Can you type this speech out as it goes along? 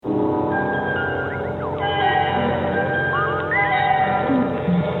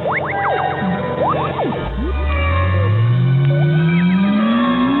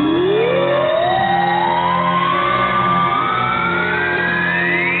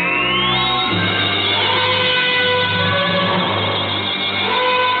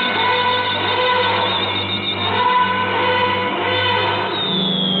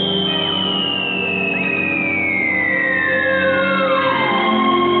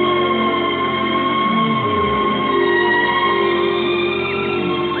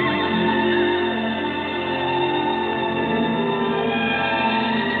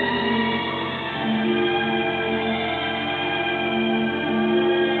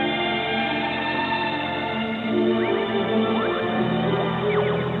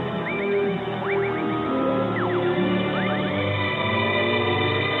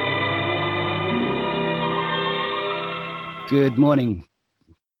Good morning,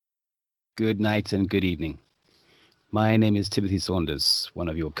 good night, and good evening. My name is Timothy Saunders, one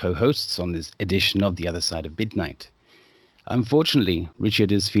of your co-hosts on this edition of The Other Side of Midnight. Unfortunately,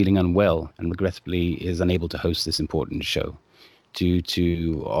 Richard is feeling unwell and regrettably is unable to host this important show due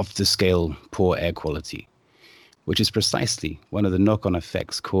to off-the-scale poor air quality, which is precisely one of the knock-on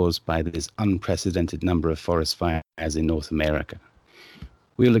effects caused by this unprecedented number of forest fires in North America.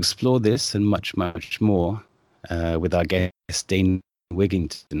 We'll explore this and much, much more with our guest Dane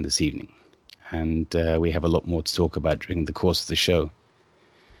Wigington this evening. And we have a lot more to talk about during the course of the show.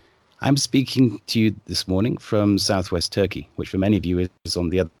 I'm speaking to you this morning from southwest Turkey, which for many of you is on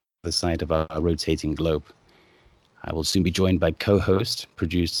the other side of our rotating globe. I will soon be joined by co-host,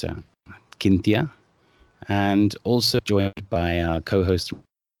 producer Cynthia, and also joined by our co-host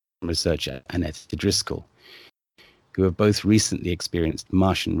researcher Annette Driscoll, who have both recently experienced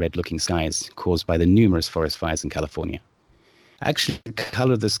Martian red-looking skies caused by the numerous forest fires in California. Actually, the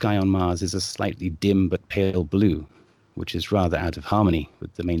color of the sky on Mars is a slightly dim but pale blue, which is rather out of harmony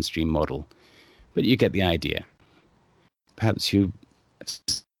with the mainstream model. But you get the idea. Perhaps you've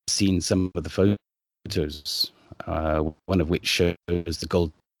seen some of the photos, one of which shows the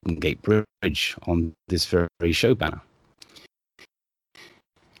Golden Gate Bridge on this very show banner.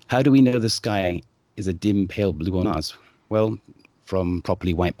 How do we know the sky is a dim pale blue on Mars? Well, from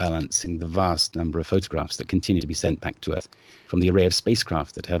properly white balancing the vast number of photographs that continue to be sent back to Earth from the array of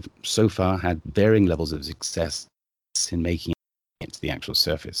spacecraft that have so far had varying levels of success in making it to the actual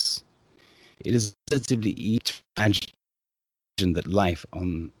surface. It is relatively easy to imagine that life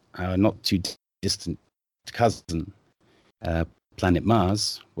on our not too distant cousin, planet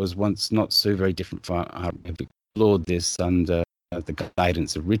Mars, was once not so very different from our. We've explored this under the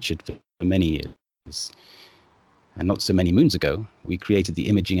guidance of Richard for many years. And not so many moons ago, we created the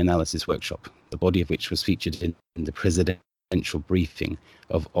Imaging Analysis Workshop, the body of which was featured in the presidential briefing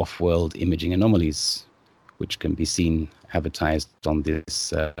of off-world imaging anomalies, which can be seen advertised on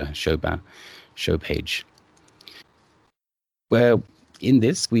this show page. Where in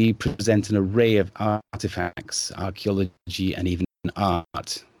this, we present an array of artifacts, archaeology, and even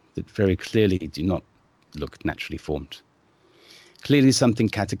art that very clearly do not look naturally formed. Clearly something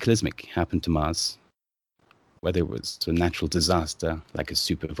cataclysmic happened to Mars, whether it was a natural disaster like a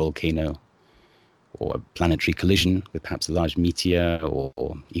supervolcano, or a planetary collision with perhaps a large meteor,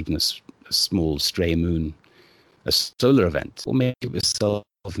 or even a small stray moon, a solar event, or maybe it was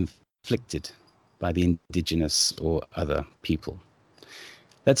self-inflicted by the indigenous or other people.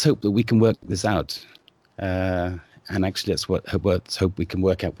 Let's hope that we can work this out. And actually, let's hope we can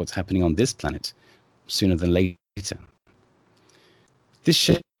work out what's happening on this planet sooner than later. This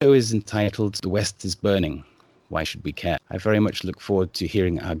show is entitled The West is Burning. Why should we care? I very much look forward to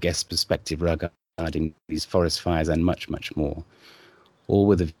hearing our guest's perspective regarding these forest fires and much, much more, all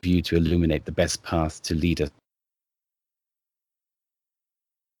with a view to illuminate the best path to lead us.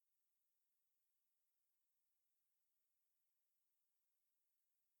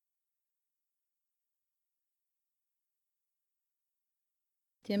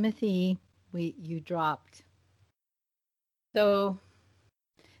 Timothy, you dropped. So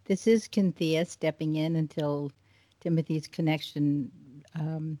this is Cynthia stepping in until Timothy's connection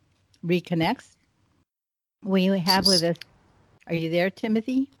reconnects. We have with us, are you there,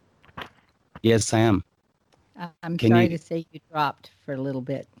 Timothy? Yes, I am. I'm sorry to say you dropped for a little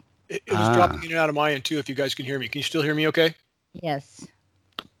bit. It was dropping in and out of my end too, if you guys can hear me. Can you still hear me okay? Yes.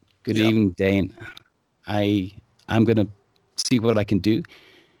 Good evening, Dane. I'm going to see what I can do.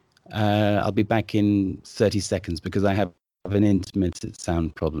 I'll be back in 30 seconds because I have an intermittent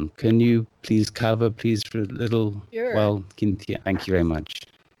sound problem. Can you please cover, for a little? Sure. Well, Cynthia, thank you very much.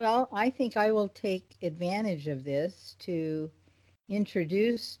 Well, I think I will take advantage of this to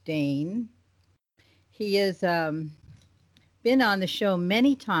introduce Dane. He has been on the show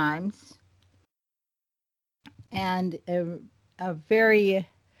many times and a very,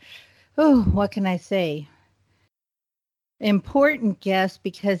 what can I say? Important guest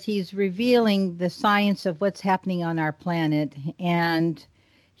because he's revealing the science of what's happening on our planet, and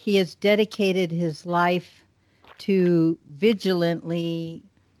he has dedicated his life to vigilantly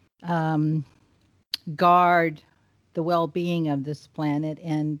guard the well-being of this planet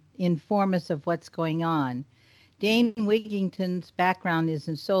and inform us of what's going on. Dane Wigington's background is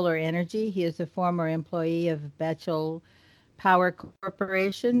in solar energy. He is a former employee of Bechtel Power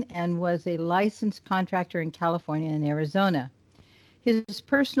Corporation and was a licensed contractor in California and Arizona. His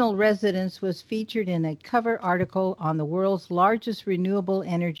personal residence was featured in a cover article on the world's largest renewable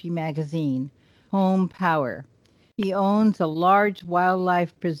energy magazine, Home Power. He owns a large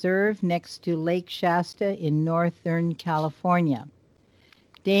wildlife preserve next to Lake Shasta in Northern California.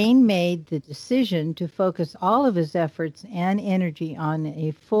 Dane made the decision to focus all of his efforts and energy on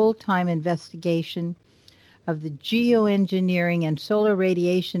a full-time investigation of the geoengineering and solar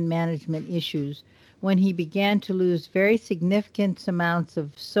radiation management issues when he began to lose very significant amounts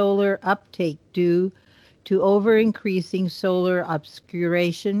of solar uptake due to over-increasing solar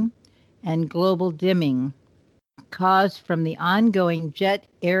obscuration and global dimming caused from the ongoing jet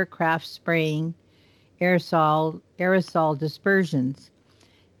aircraft spraying aerosol dispersions.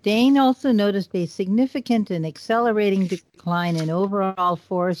 Dane also noticed a significant and accelerating decline in overall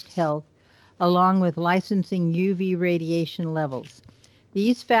forest health, along with licensing UV radiation levels.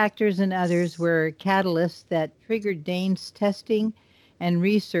 These factors and others were catalysts that triggered Dane's testing and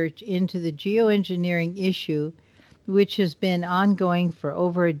research into the geoengineering issue, which has been ongoing for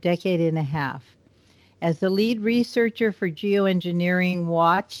over a decade and a half. As the lead researcher for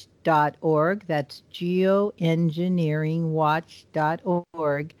geoengineeringwatch.org, that's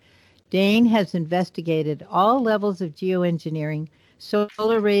geoengineeringwatch.org, Dane has investigated all levels of geoengineering,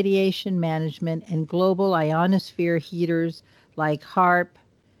 solar radiation management, and global ionosphere heaters like HAARP.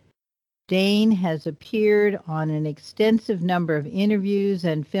 Dane has appeared on an extensive number of interviews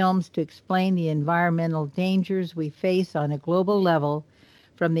and films to explain the environmental dangers we face on a global level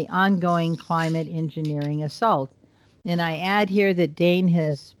from the ongoing climate engineering assault. And I add here that Dane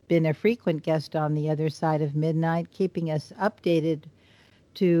has been a frequent guest on The Other Side of Midnight, keeping us updated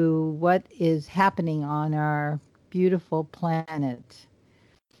to what is happening on our beautiful planet.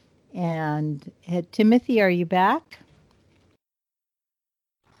 And Timothy, are you back?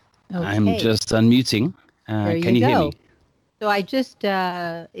 Okay. I'm just unmuting. Can you hear me? So I just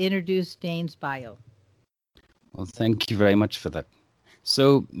introduced Dane's bio. Well, thank you very much for that.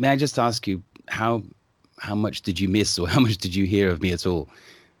 So may I just ask you, how much did you miss, or how much did you hear of me at all?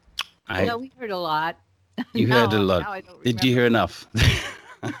 Well, we heard a lot. You heard a lot. Did you hear enough?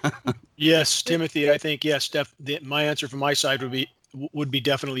 Yes, Timothy, I think yes. My answer from my side would be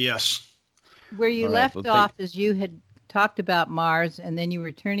definitely yes. Where you left off is you had talked about Mars, and then you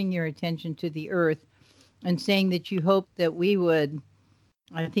were turning your attention to the Earth and saying that you hoped that we would,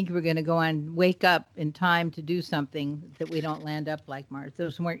 I think we're going to go on, wake up in time to do something, that we don't land up like Mars.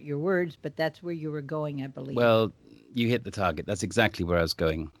 Those weren't your words, but that's where you were going, I believe. Well, you hit the target. That's exactly where I was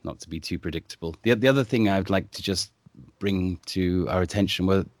going, not to be too predictable. The other thing I'd like to just bring to our attention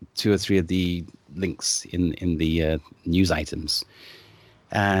were 2 or 3 of the links in the news items.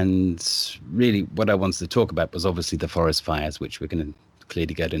 And really what I wanted to talk about was obviously the forest fires, which we're going to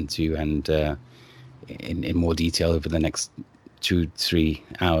clearly get into and in more detail over the next 2-3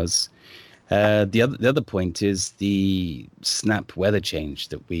 hours. The other point is the snap weather change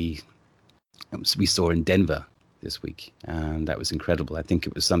that we saw in Denver this week, and that was incredible. I think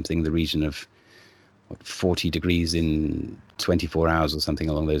it was something in the region of 40 degrees in 24 hours or something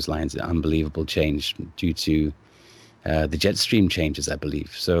along those lines. An unbelievable change due to the jet stream changes, I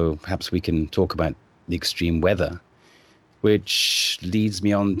believe. So perhaps we can talk about the extreme weather, which leads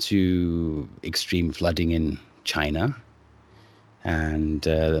me on to extreme flooding in China. And,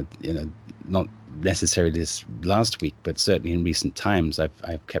 not necessarily this last week, but certainly in recent times,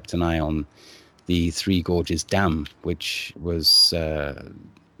 I've kept an eye on the Three Gorges Dam, which was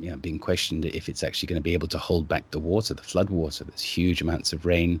being questioned if it's actually going to be able to hold back the water, the flood water. There's huge amounts of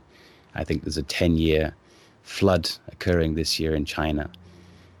rain. I think there's a 10-year flood occurring this year in China,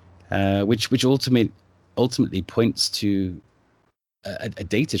 which ultimately points to a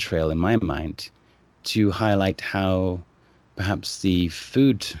data trail in my mind to highlight how perhaps the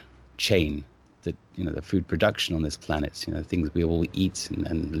food chain, that the food production on this planet, things we all eat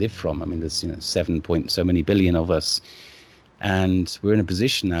and live from. I mean, there's 7 point so many billion of us, and we're in a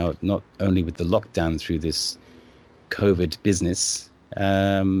position now, not only with the lockdown through this COVID business,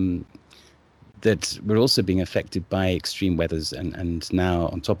 that we're also being affected by extreme weathers, and now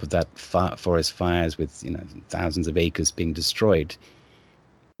on top of that, forest fires with thousands of acres being destroyed.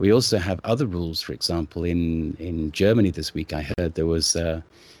 We also have other rules. For example, in Germany this week, I heard there was an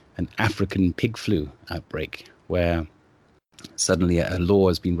African pig flu outbreak, where suddenly a law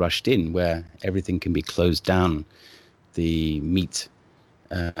has been rushed in where everything can be closed down. The meat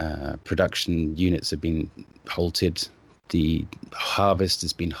production units have been halted. The harvest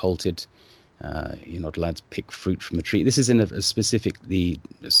has been halted. You're not allowed to pick fruit from a tree. This is in a specifically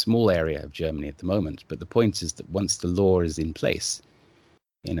small area of Germany at the moment. But the point is that once the law is in place,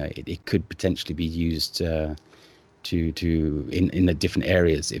 it could potentially be used in the different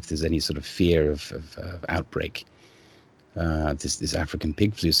areas if there's any sort of fear of outbreak. This African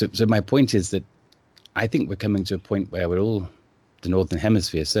pig flu. So my point is that I think we're coming to a point where the Northern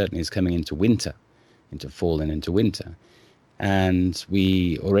Hemisphere certainly is coming into winter, into fall and into winter. And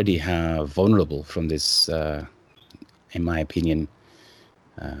we already are vulnerable from this, in my opinion,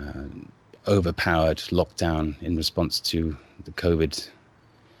 overpowered lockdown in response to the COVID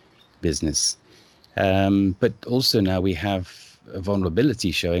business. But also now we have a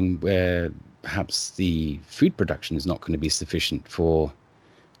vulnerability showing where perhaps the food production is not going to be sufficient for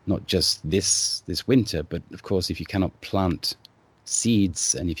not just this winter, but of course, if you cannot plant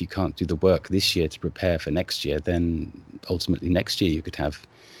seeds and if you can't do the work this year to prepare for next year, then ultimately next year you could have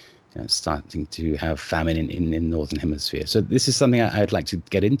starting to have famine in the Northern Hemisphere. So this is something I'd like to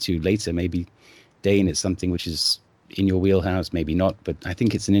get into later. Maybe, Dane, it's something which is in your wheelhouse, maybe not, but I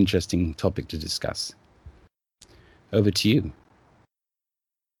think it's an interesting topic to discuss. Over to you.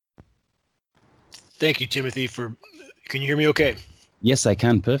 Thank you, Timothy. Can you hear me okay? Yes, I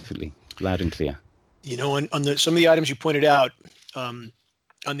can perfectly, loud and clear. You know, on some of the items you pointed out, on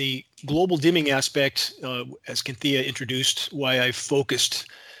the global dimming aspect, as Cynthia introduced, why I focused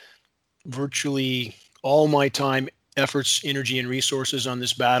virtually all my time, efforts, energy, and resources on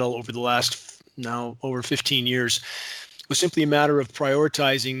this battle over the last now over 15 years was simply a matter of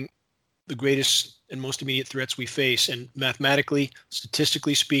prioritizing the greatest and most immediate threats we face. And mathematically,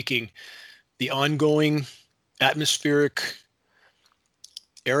 statistically speaking, the ongoing atmospheric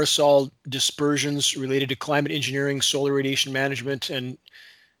aerosol dispersions related to climate engineering, solar radiation management, and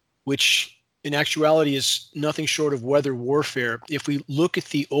which in actuality is nothing short of weather warfare. If we look at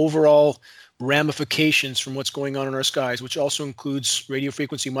the overall ramifications from what's going on in our skies, which also includes radio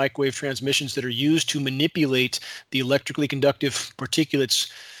frequency microwave transmissions that are used to manipulate the electrically conductive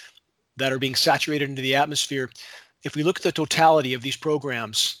particulates that are being saturated into the atmosphere, if we look at the totality of these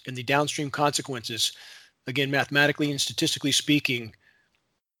programs and the downstream consequences, again, mathematically and statistically speaking,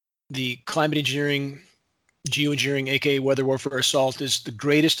 the climate engineering, geoengineering, aka weather warfare assault, is the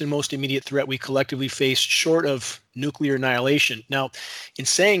greatest and most immediate threat we collectively face short of nuclear annihilation. Now, in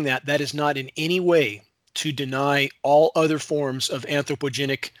saying that, that is not in any way to deny all other forms of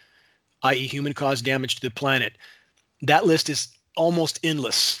anthropogenic, i.e. human-caused damage to the planet. That list is almost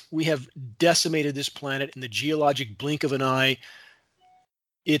endless. We have decimated this planet in the geologic blink of an eye.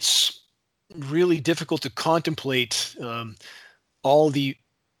 It's really difficult to contemplate all the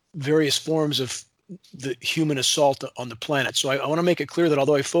various forms of the human assault on the planet. So I want to make it clear that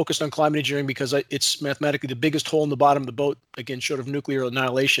although I focused on climate engineering because it's mathematically the biggest hole in the bottom of the boat, again, short of nuclear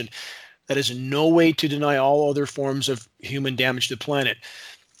annihilation, that is in no way to deny all other forms of human damage to the planet.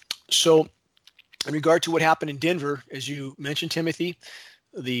 So in regard to what happened in Denver, as you mentioned, Timothy,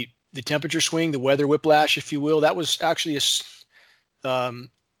 the temperature swing, the weather whiplash, if you will, that was actually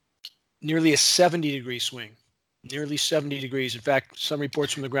nearly a 70-degree swing. Nearly 70 degrees. In fact, some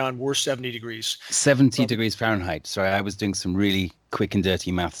reports from the ground were 70 degrees. 70 degrees Fahrenheit. Sorry, I was doing some really quick and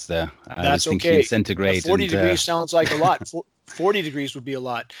dirty maths there. I was thinking okay. Centigrade. 40 degrees sounds like a lot. 40 degrees would be a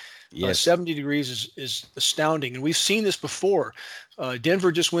lot. Yes. 70 degrees is astounding. And we've seen this before.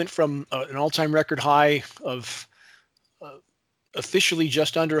 Denver just went from an all-time record high of officially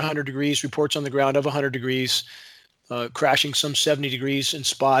just under 100 degrees, reports on the ground of 100 degrees, crashing some 70 degrees in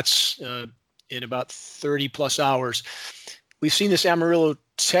spots in about 30 plus hours. We've seen this Amarillo,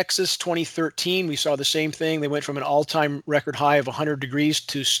 Texas, 2013. We saw the same thing. They went from an all-time record high of 100 degrees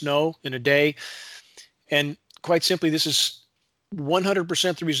to snow in a day. And quite simply, this is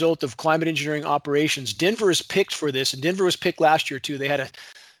 100% the result of climate engineering operations. Denver is picked for this, and Denver was picked last year too. They had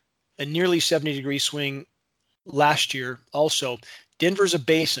a nearly 70-degree swing last year also. Denver's a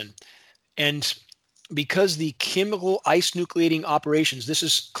basin, and because the chemical ice nucleating operations, this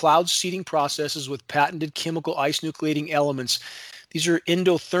is cloud seeding processes with patented chemical ice nucleating elements. These are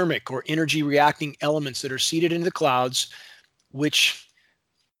endothermic or energy reacting elements that are seeded into the clouds, which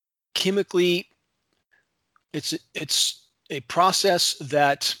chemically, it's a process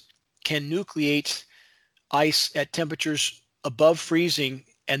that can nucleate ice at temperatures above freezing.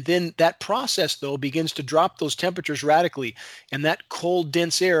 And then that process, though, begins to drop those temperatures radically. And that cold,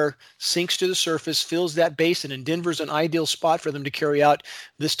 dense air sinks to the surface, fills that basin. And Denver's an ideal spot for them to carry out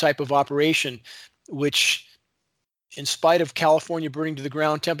this type of operation, which, in spite of California burning to the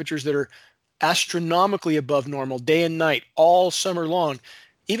ground, temperatures that are astronomically above normal day and night all summer long,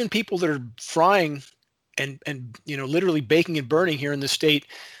 even people that are frying and literally baking and burning here in the state,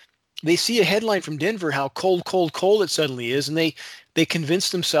 they see a headline from Denver how cold it suddenly is, and they convince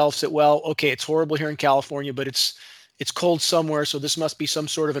themselves that, well, okay, it's horrible here in California, but it's cold somewhere, so this must be some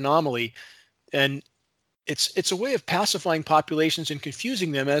sort of anomaly. And it's a way of pacifying populations and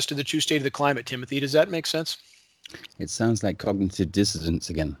confusing them as to the true state of the climate, Timothy. Does that make sense? It sounds like cognitive dissonance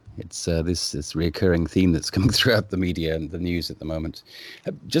again. It's this recurring theme that's coming throughout the media and the news at the moment.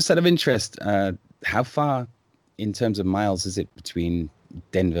 Just out of interest, how far, in terms of miles, is it between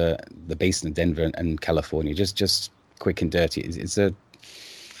Denver, the basin of Denver, and California? Just quick and dirty.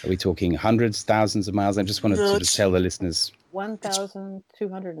 Are we talking hundreds, thousands of miles? I just wanted to just tell the listeners.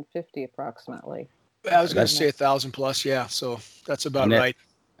 1,250 approximately. I was going to say 1,000 plus, yeah. So that's about right.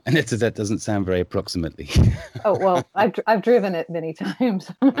 And that doesn't sound very approximately. Oh, well, I've driven it many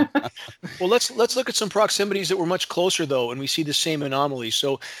times. Well, let's look at some proximities that were much closer, though, and we see the same anomaly.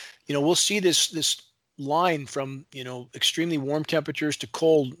 So, we'll see this line from, extremely warm temperatures to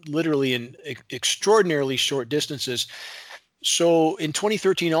cold, literally in extraordinarily short distances. So in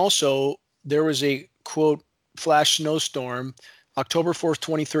 2013 also, there was a, quote, flash snowstorm, October 4th,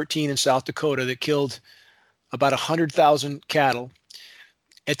 2013 in South Dakota that killed about 100,000 cattle.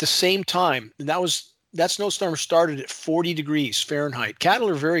 At the same time, and that snowstorm started at 40 degrees Fahrenheit. Cattle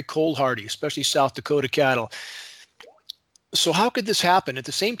are very cold hardy, especially South Dakota cattle. So how could this happen? At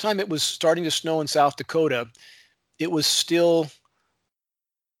the same time it was starting to snow in South Dakota, it was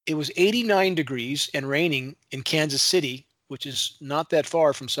 89 degrees and raining in Kansas City, which is not that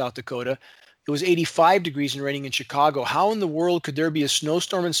far from South Dakota. It was 85 degrees and raining in Chicago. How in the world could there be a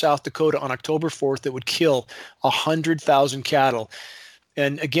snowstorm in South Dakota on October 4th that would kill 100,000 cattle?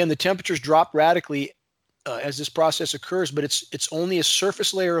 And again, the temperatures drop radically as this process occurs, but it's only a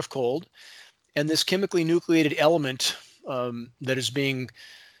surface layer of cold, and this chemically nucleated element that is being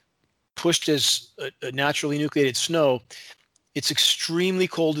pushed as a naturally nucleated snow, it's extremely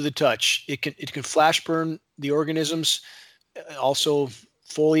cold to the touch. It can flash burn the organisms, also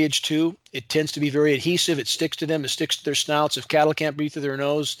foliage too. It tends to be very adhesive. It sticks to them. It sticks to their snouts. If cattle can't breathe through their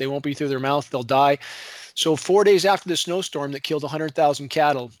nose, they won't breathe through their mouth. They'll die. So 4 days after the snowstorm that killed 100,000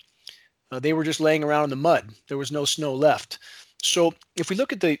 cattle, they were just laying around in the mud. There was no snow left. So if we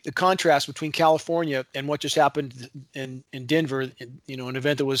look at the contrast between California and what just happened in Denver, an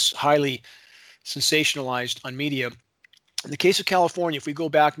event that was highly sensationalized on media. In the case of California, if we go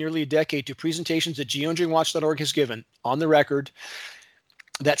back nearly a decade to presentations that geoengineeringwatch.org has given on the record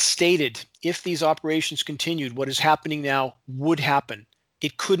that stated if these operations continued, what is happening now would happen.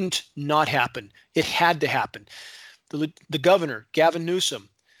 It couldn't not happen. It had to happen. The governor, Gavin Newsom,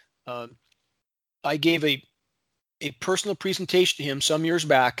 I gave a personal presentation to him some years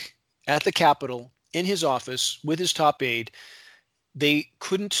back at the Capitol in his office with his top aide. They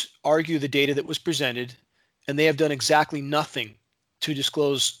couldn't argue the data that was presented, and they have done exactly nothing to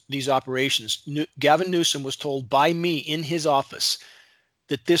disclose these operations. Gavin Newsom was told by me in his office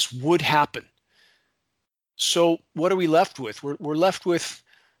that this would happen. So what are we left with? We're left with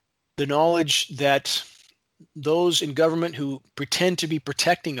the knowledge that those in government who pretend to be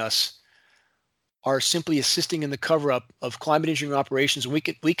protecting us are simply assisting in the cover-up of climate engineering operations. And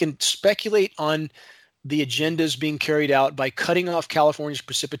we can speculate on the agendas being carried out by cutting off California's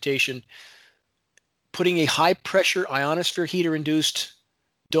precipitation, putting a high-pressure ionosphere heater-induced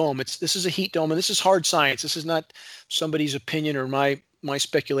dome. This is a heat dome, and this is hard science. This is not somebody's opinion or my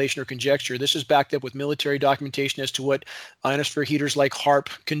speculation or conjecture. This is backed up with military documentation as to what ionosphere heaters like HAARP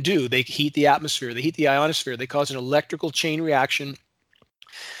can do. They heat the atmosphere. They heat the ionosphere. They cause an electrical chain reaction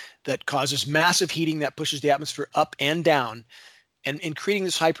that causes massive heating that pushes the atmosphere up and down. And in creating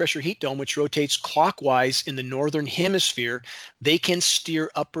this high-pressure heat dome, which rotates clockwise in the northern hemisphere, they can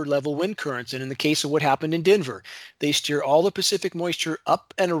steer upper-level wind currents. And in the case of what happened in Denver, they steer all the Pacific moisture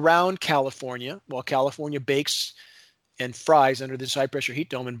up and around California, while California bakes and fries under this high-pressure heat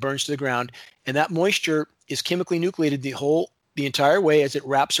dome and burns to the ground. And that moisture is chemically nucleated the entire way as it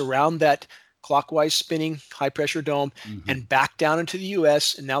wraps around that clockwise spinning high-pressure dome and back down into the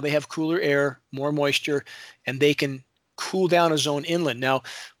U.S. And now they have cooler air, more moisture, and they can cool down a zone inland. Now,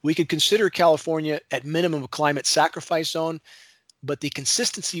 we could consider California at minimum a climate sacrifice zone, but the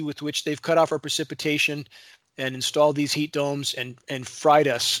consistency with which they've cut off our precipitation and installed these heat domes and fried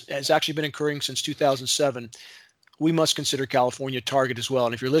us has actually been occurring since 2007. We must consider California a target as well.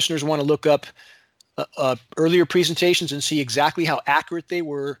 And if your listeners want to look up earlier presentations and see exactly how accurate they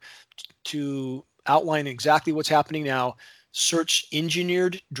were to outline exactly what's happening now, search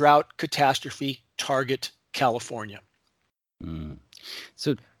Engineered Drought Catastrophe Target California.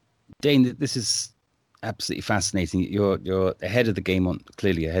 So, Dane, this is absolutely fascinating. You're ahead of the game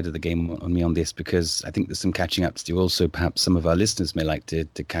clearly ahead of the game on me on this, because I think there's some catching up to do. Also, perhaps some of our listeners may like to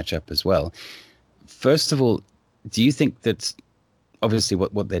catch up as well. First of all, do you think that obviously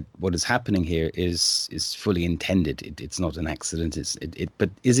what is happening here is fully intended? It's not an accident.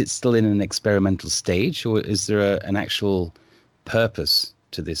 But is it still in an experimental stage, or is there an actual purpose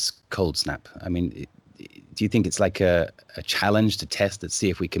to this cold snap? I mean, do do you think it's like a challenge to test and see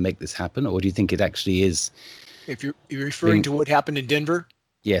if we can make this happen, or do you think it actually is? If you're referring to what happened in Denver?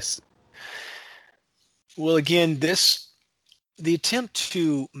 Yes. Well, again, the attempt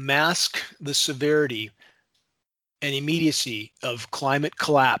to mask the severity and immediacy of climate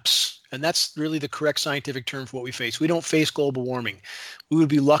collapse, and that's really the correct scientific term for what we face. We don't face global warming. We would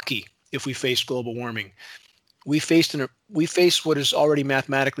be lucky if we faced global warming. We face what is already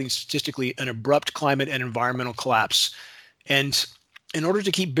mathematically and statistically an abrupt climate and environmental collapse. And in order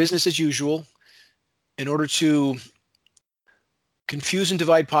to keep business as usual, in order to confuse and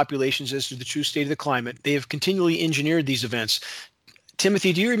divide populations as to the true state of the climate, they have continually engineered these events.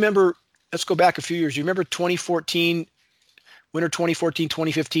 Timothy, do you remember, let's go back a few years. Do you remember 2014, winter 2014,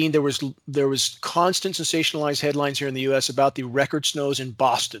 2015, there was constant sensationalized headlines here in the U.S. about the record snows in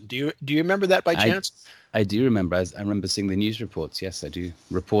Boston. Do you remember that by chance? I do remember. I remember seeing the news reports. Yes, I do.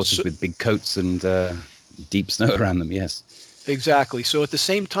 Reporters with big coats and deep snow around them. Yes. Exactly. So at the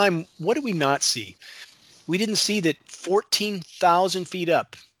same time, what did we not see? We didn't see that 14,000 feet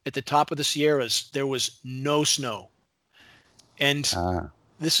up at the top of the Sierras, there was no snow. And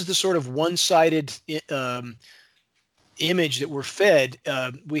this is the sort of one-sided image that we're fed.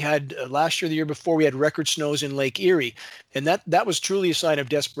 We had last year, the year before, we had record snows in Lake Erie, and that was truly a sign of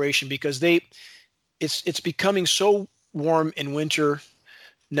desperation, because it's becoming so warm in winter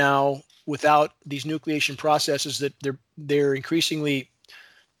now without these nucleation processes that they're increasingly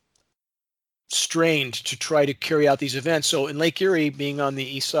strained to try to carry out these events. So in Lake Erie, being on the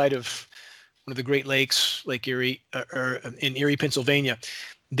east side of one of the Great Lakes, Lake Erie, or in Erie, Pennsylvania,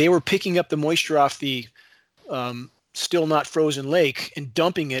 they were picking up the moisture off the still not frozen lake and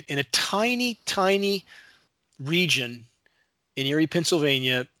dumping it in a tiny, tiny region in Erie,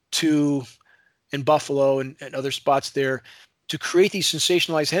 Pennsylvania, in Buffalo and other spots there, to create these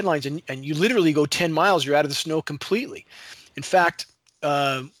sensationalized headlines. And you literally go 10 miles, you're out of the snow completely. In fact,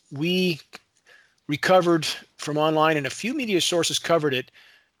 we recovered from online, and a few media sources covered it,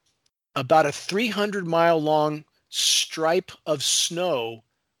 about a 300-mile long stripe of snow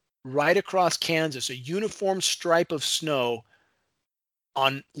right across Kansas, a uniform stripe of snow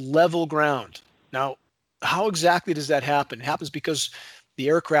on level ground. Now, how exactly does that happen? It happens because the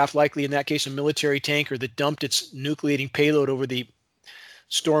aircraft, likely in that case a military tanker that dumped its nucleating payload over the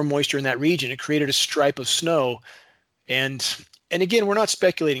storm moisture in that region, it created a stripe of snow. And again, we're not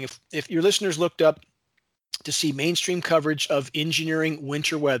speculating. If your listeners looked up to see mainstream coverage of engineering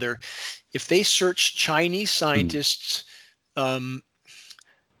winter weather, if they search Chinese scientists,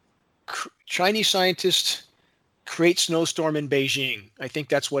 Chinese scientists create snowstorm in Beijing, I think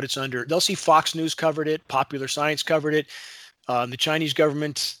that's what it's under. They'll see Fox News covered it, Popular Science covered it. The Chinese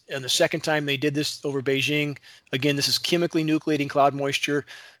government, and the second time they did this over Beijing, again, this is chemically nucleating cloud moisture,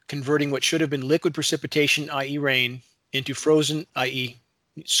 converting what should have been liquid precipitation, i.e. rain, into frozen, i.e.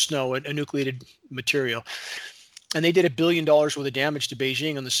 snow, a nucleated material. And they did $1 billion worth of damage to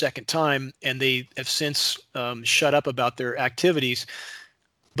Beijing on the second time, and they have since shut up about their activities.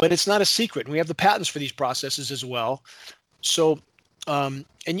 But it's not a secret, and we have the patents for these processes as well. So, and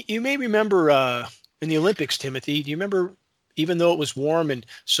you may remember in the Olympics, Timothy, do you remember, even though it was warm in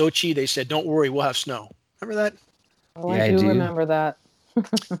Sochi, they said, "Don't worry, we'll have snow." Remember that? Oh, yeah, I do remember that.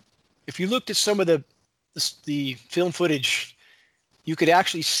 If you looked at some of the film footage, you could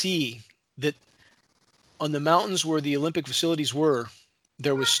actually see that on the mountains where the Olympic facilities were,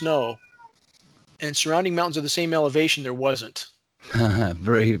 there was snow, and surrounding mountains of the same elevation, there wasn't.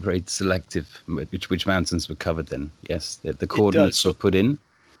 Very, very selective which mountains were covered then. Yes, the coordinates were put in.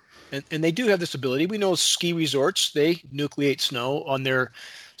 And they do have this ability. We know ski resorts, they nucleate snow on their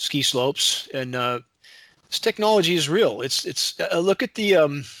ski slopes, and this technology is real. It's look at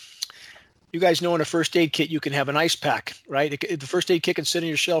the you guys know in a first aid kit you can have an ice pack, right? The first aid kit can sit on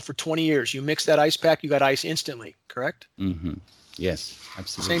your shelf for 20 years. You mix that ice pack, you got ice instantly, correct? Mm-hmm. Yes,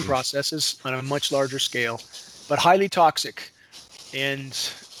 absolutely. Same processes on a much larger scale, but highly toxic. And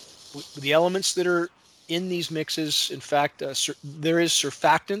the elements that are in these mixes, in fact, there is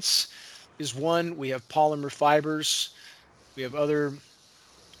surfactants is one. We have polymer fibers. We have other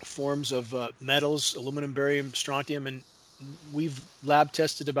forms of metals, aluminum, barium, strontium, and we've lab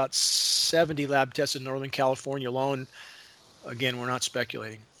tested about 70 lab tests in Northern California alone. Again, we're not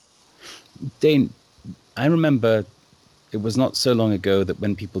speculating. Dane, I remember it was not so long ago that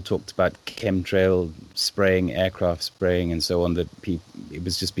when people talked about chemtrail spraying, aircraft spraying, and so on, that it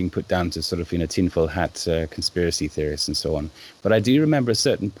was just being put down to sort of tinfoil hat conspiracy theorists and so on. But I do remember a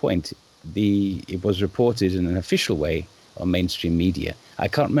certain point, it was reported in an official way on mainstream media. I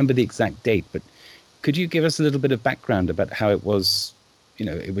can't remember the exact date, but could you give us a little bit of background about how it was?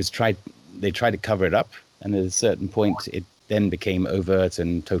 It was tried. They tried to cover it up and at a certain point it then became overt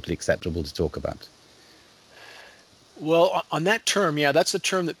and totally acceptable to talk about? Well, on that term, yeah, that's the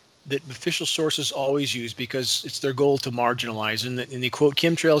term that official sources always use because it's their goal to marginalize. And the quote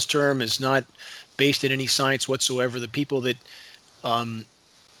chemtrails term is not based in any science whatsoever. The people that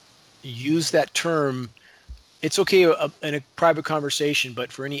use that term, it's okay in a private conversation,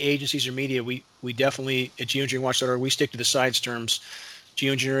 but for any agencies or media, we definitely at geoengineeringwatch.org, we stick to the science terms: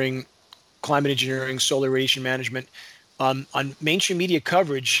 geoengineering, climate engineering, solar radiation management. On mainstream media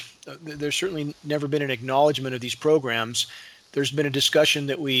coverage, there's certainly never been an acknowledgement of these programs. There's been a discussion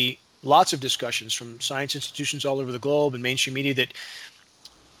lots of discussions from science institutions all over the globe and mainstream media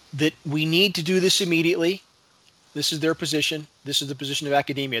that we need to do this immediately. This is their position. This is the position of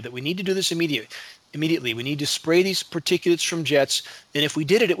academia, that we need to do this immediately. We need to spray these particulates from jets. And if we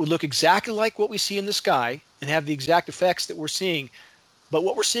did it, it would look exactly like what we see in the sky and have the exact effects that we're seeing. But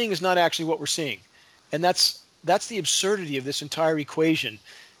what we're seeing is not actually what we're seeing. And that's the absurdity of this entire equation,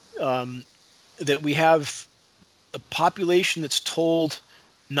 that we have a population that's told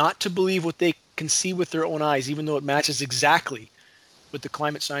not to believe what they can see with their own eyes, even though it matches exactly what the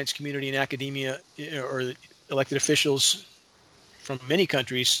climate science community and academia or elected officials from many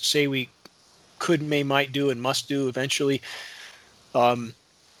countries say we could, might do, and must do eventually.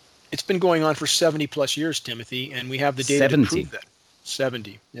 It's been going on for 70 plus years, Timothy, and we have the data to prove that.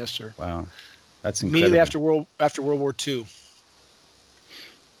 70, yes, sir. Wow, that's incredible. Immediately after World War II.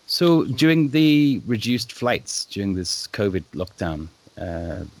 So during the reduced flights during this COVID lockdown,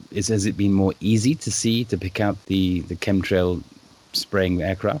 has it been more easy to pick out the chemtrail spraying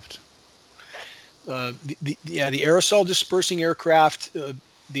aircraft? The aerosol dispersing aircraft,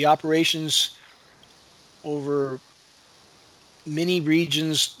 the operations over many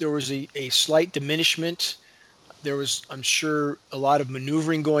regions, there was a slight diminishment. There was, I'm sure, a lot of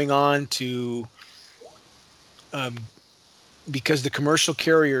maneuvering going on because the commercial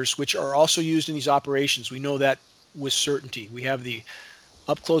carriers, which are also used in these operations, we know that with certainty. We have the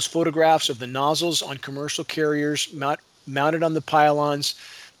up-close photographs of the nozzles on commercial carriers mounted on the pylons,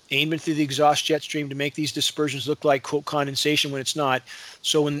 aimed into the exhaust jet stream to make these dispersions look like, quote, condensation when it's not.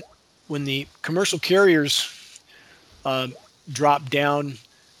 So when the commercial carriers drop down,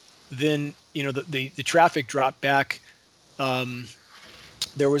 then the traffic dropped back.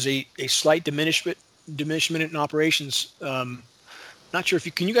 There was a slight diminishment in operations. Not sure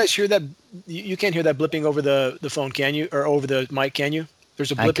if can you guys hear that? You can't hear that blipping over the phone, can you? Or over the mic, can you?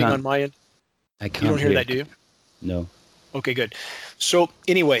 There's a blipping on my end. I can't. You don't hear that, do you? No. Okay, good. So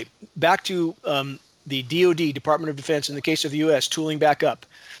anyway, back to the DoD, Department of Defense, in the case of the U.S., tooling back up.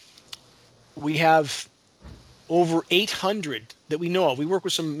 We have over 800 that we know of. We work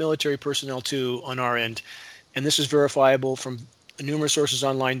with some military personnel too on our end, and this is verifiable from numerous sources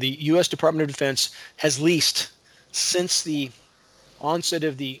online. The U.S. Department of Defense has leased, since the onset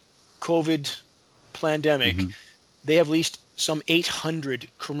of the COVID pandemic, they have leased some 800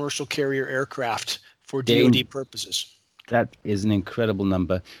 commercial carrier aircraft for DoD purposes. That is an incredible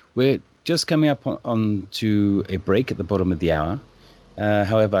number. We're just coming up on to a break at the bottom of the hour.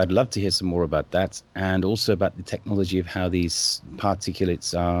 However, I'd love to hear some more about that, and also about the technology of how these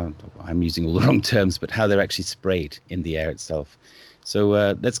particulates are, I'm using all the wrong terms, but how they're actually sprayed in the air itself. So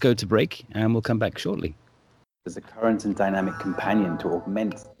let's go to break, and we'll come back shortly. As a current and dynamic companion to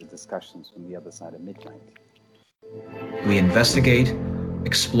augment the discussions from the other side of midnight. We investigate,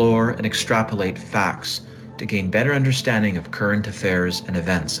 explore, and extrapolate facts to gain better understanding of current affairs and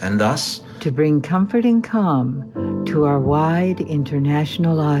events, and thus to bring comfort and calm to our wide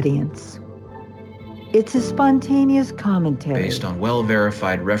international audience. It's a spontaneous commentary based on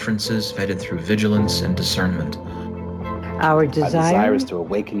well-verified references vetted through vigilance and discernment. Our desire is to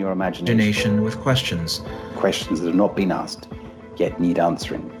awaken your imagination with questions that have not been asked, yet need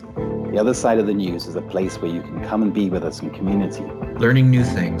answering. The Other Side of the News is a place where you can come and be with us in community. Learning new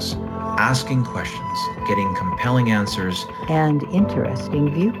things, asking questions, getting compelling answers, and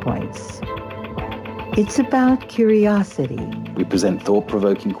interesting viewpoints. It's about curiosity. We present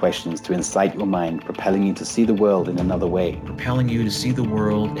thought-provoking questions to incite your mind, propelling you to see the world in another way.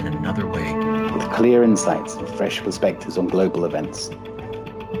 With clear insights and fresh perspectives on global events.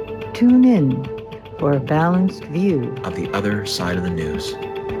 Tune in for a balanced view of the other side of the news.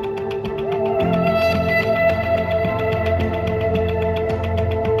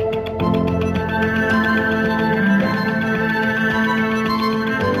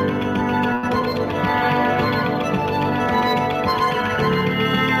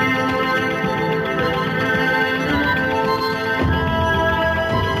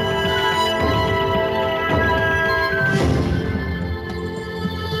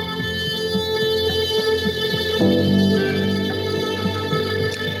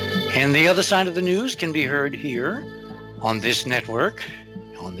 And the other side of the news can be heard here on this network,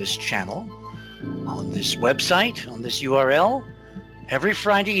 on this channel, on this website, on this URL, every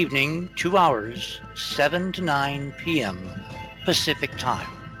Friday evening, 2 hours, 7 to 9 p.m. Pacific time.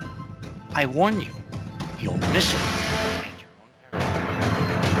 I warn you, you'll miss it.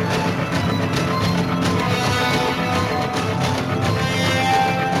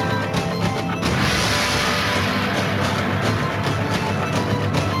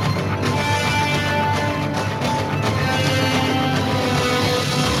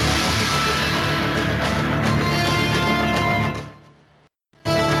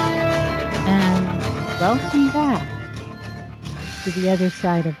 Welcome back to the other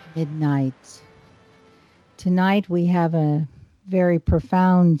side of midnight. Tonight we have a very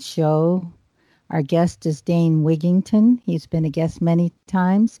profound show. Our guest is Dane Wigington. He's been a guest many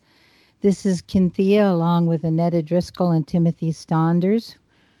times. This is Cynthia along with Annetta Driscoll and Timothy Saunders.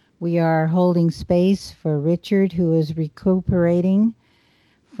 We are holding space for Richard, who is recuperating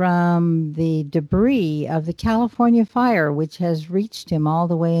from the debris of the California fire, which has reached him all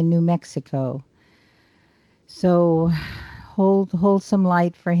the way in New Mexico. So hold some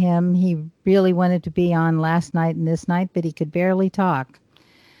light for him. He really wanted to be on last night and this night, but he could barely talk.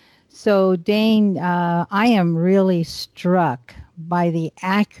 So Dane, I am really struck by the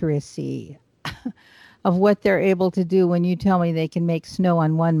accuracy of what they're able to do when you tell me they can make snow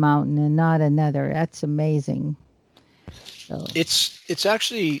on one mountain and not another. That's amazing. So. It's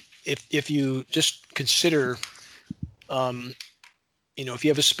actually, if you just consider, if you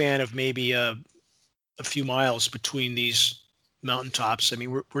have a span of maybe a few miles between these mountaintops. I mean,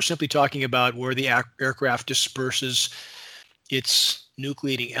 we're simply talking about where the aircraft disperses its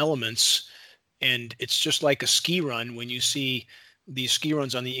nucleating elements, and it's just like a ski run when you see these ski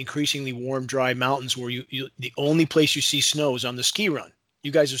runs on the increasingly warm, dry mountains where you the only place you see snow is on the ski run.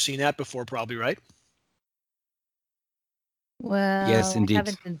 You guys have seen that before, probably, right? Well, yes, indeed. I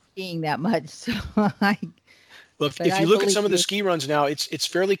haven't been skiing that much, so Well, if you look at some of the ski runs now, it's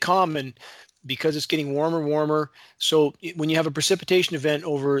fairly common because it's getting warmer. So when you have a precipitation event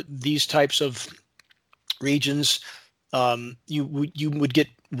over these types of regions, you would get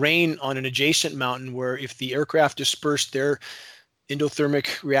rain on an adjacent mountain where if the aircraft dispersed their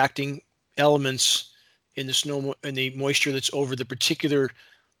endothermic reacting elements in the snow and the moisture that's over the particular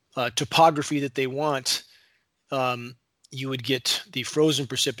topography that they want, you would get the frozen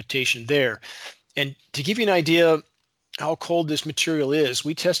precipitation there. And to give you an idea how cold this material is,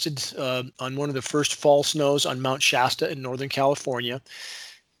 we tested on one of the first fall snows on Mount Shasta in Northern California,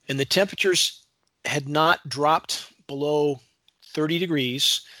 and the temperatures had not dropped below 30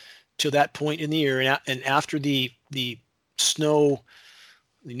 degrees to that point in the year. And after the snow,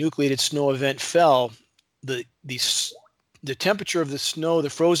 the nucleated snow event fell, the temperature of the snow, the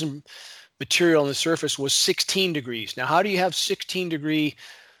frozen material on the surface, was 16 degrees. Now, how do you have 16 degree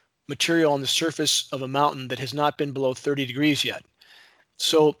material on the surface of a mountain that has not been below 30 degrees yet?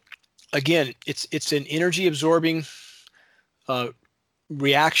 So again, it's an energy absorbing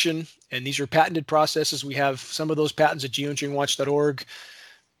reaction, and these are patented processes. We have some of those patents at geoengineeringwatch.org,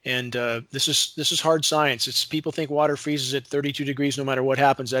 and this is hard science. It's people think water freezes at 32 degrees no matter what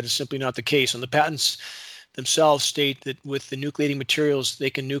happens. That is simply not the case. And the patents themselves state that with the nucleating materials, they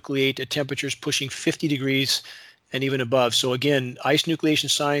can nucleate at temperatures pushing 50 degrees and even above. So again, ice nucleation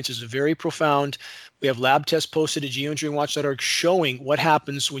science is very profound. We have lab tests posted at geoengineeringwatch.org showing what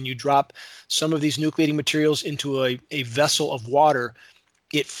happens when you drop some of these nucleating materials into a vessel of water.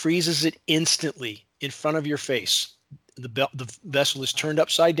 It freezes it instantly in front of your face. The vessel is turned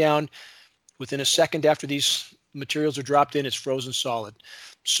upside down. Within a second after these materials are dropped in, it's frozen solid.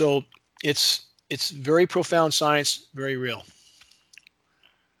 So it's very profound science, very real.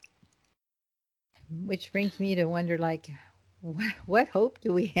 Which brings me to wonder, what hope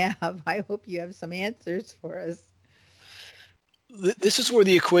do we have? I hope you have some answers for us. This is where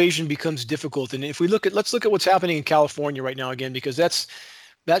the equation becomes difficult. And if let's look at what's happening in California right now again, because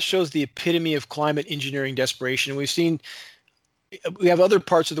that shows the epitome of climate engineering desperation. We have other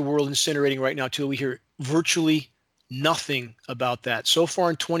parts of the world incinerating right now too. We hear virtually nothing about that. So far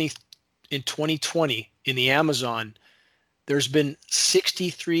in 2020 in the Amazon, there's been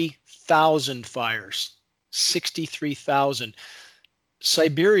 63,000 fires. 63,000.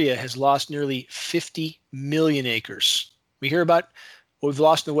 Siberia has lost nearly 50 million acres. We hear about what we've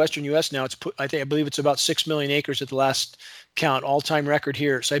lost in the western U.S. now. I believe it's about 6 million acres at the last count, all-time record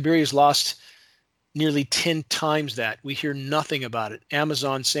here. Siberia's lost nearly 10 times that. We hear nothing about it.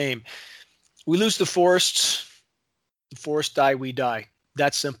 Amazon, same. We lose the forests die, we die.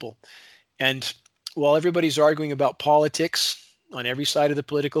 That's simple. And while everybody's arguing about politics, on every side of the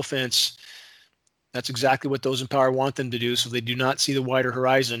political fence. That's exactly what those in power want them to do, so they do not see the wider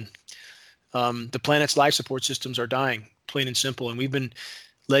horizon. The planet's life support systems are dying, plain and simple, and we've been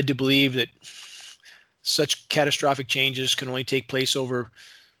led to believe that such catastrophic changes can only take place over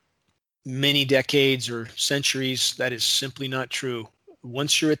many decades or centuries. That is simply not true.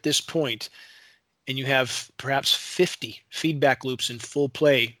 Once you're at this point and you have perhaps 50 feedback loops in full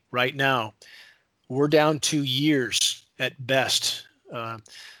play right now, we're down to years at best.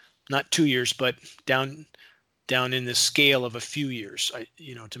 Not 2 years, but down in the scale of a few years,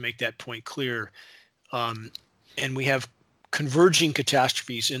 to make that point clear. And we have converging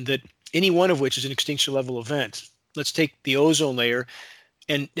catastrophes, in that any one of which is an extinction level event. Let's take the ozone layer.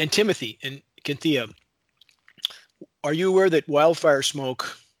 And Timothy and Cynthia, are you aware that wildfire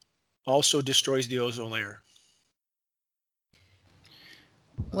smoke also destroys the ozone layer?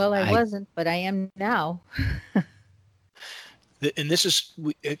 Well, I wasn't, but I am now. And this is,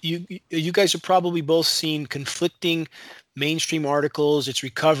 you guys have probably both seen conflicting mainstream articles. It's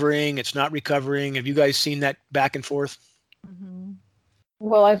recovering, it's not recovering. Have you guys seen that back and forth? Mm-hmm.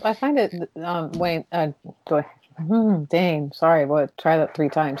 Well, I find it, Wayne, go ahead. Dang, sorry, try that 3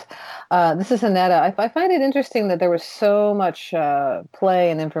 times. This is Annetta. I find it interesting that there was so much play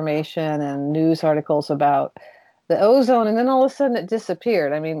and information and news articles about the ozone, and then all of a sudden it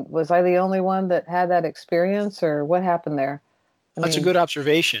disappeared. I mean, was I the only one that had that experience, or what happened there? That's a good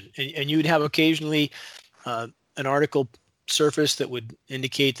observation. And you'd have occasionally an article surface that would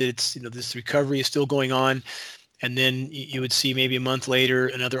indicate that it's, this recovery is still going on. And then you would see maybe a month later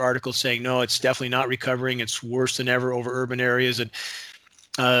another article saying, no, it's definitely not recovering. It's worse than ever over urban areas. And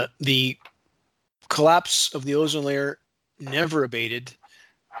the collapse of the ozone layer never abated.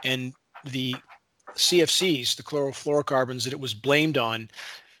 And the CFCs, the chlorofluorocarbons that it was blamed on,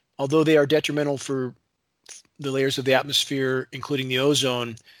 although they are detrimental for the layers of the atmosphere, including the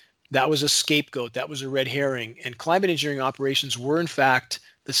ozone, that was a scapegoat. That was a red herring. And climate engineering operations were, in fact,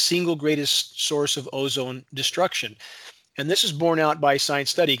 the single greatest source of ozone destruction. And this is borne out by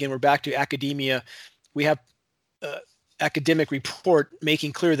science study. Again, we're back to academia. We have academic report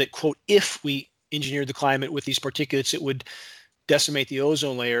making clear that, quote, if we engineered the climate with these particulates, it would decimate the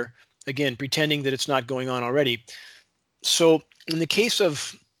ozone layer, again, pretending that it's not going on already. So in the case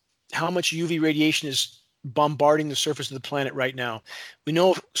of how much UV radiation is bombarding the surface of the planet right now, we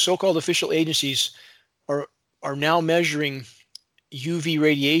know so-called official agencies are now measuring UV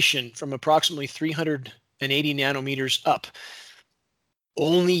radiation from approximately 380 nanometers up.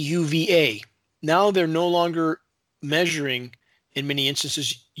 Only UVA. Now they're no longer measuring, in many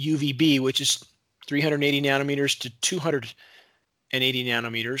instances, UVB, which is 380 nanometers to 280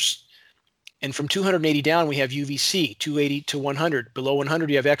 nanometers. And from 280 down, we have UVC, 280 to 100. Below 100,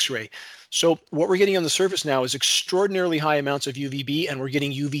 you have X-ray. So what we're getting on the surface now is extraordinarily high amounts of UVB, and we're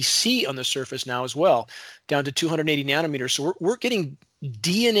getting UVC on the surface now as well, down to 280 nanometers. So we're getting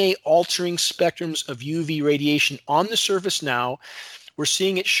DNA-altering spectrums of UV radiation on the surface now. We're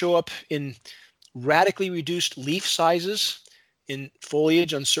seeing it show up in radically reduced leaf sizes in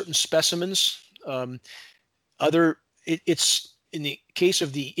foliage on certain specimens. It's in the case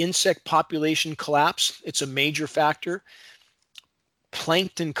of the insect population collapse, it's a major factor.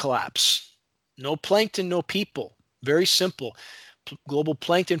 Plankton collapse. No plankton, no people. Very simple. Global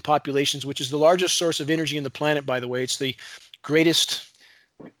plankton populations, which is the largest source of energy in the planet, by the way. It's the greatest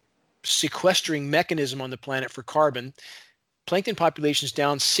sequestering mechanism on the planet for carbon. Plankton populations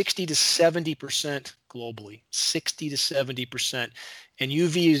down 60 to 70% globally. 60 to 70%. And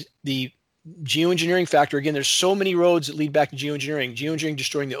UV is the geoengineering factor. Again, there's so many roads that lead back to geoengineering. Geoengineering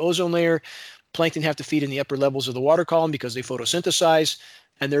destroying the ozone layer. Plankton have to feed in the upper levels of the water column because they photosynthesize,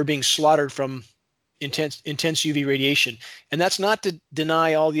 and they're being slaughtered from intense UV radiation. And that's not to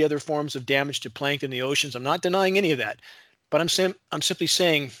deny all the other forms of damage to plankton in the oceans. I'm not denying any of that. But I'm simply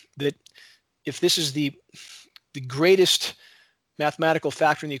saying that if this is the greatest mathematical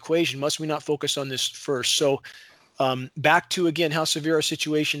factor in the equation, must we not focus on this first? So back to, again, how severe our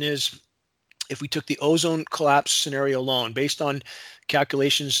situation is. If we took the ozone collapse scenario alone, based on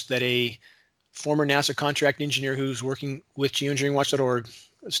calculations that a former NASA contract engineer who's working with geoengineeringwatch.org,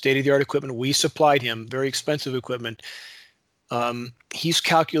 state-of-the-art equipment, we supplied him, very expensive equipment. He's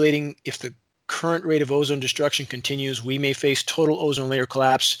calculating if the current rate of ozone destruction continues, we may face total ozone layer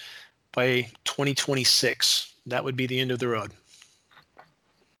collapse by 2026. That would be the end of the road.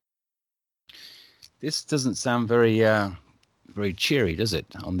 This doesn't sound very cheery, does it,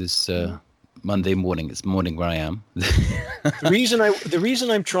 on this Monday morning? It's morning where I am. The reason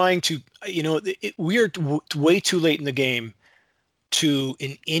I'm trying to, we are way too late in the game to,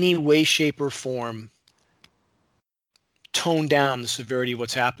 in any way, shape, or form, tone down the severity of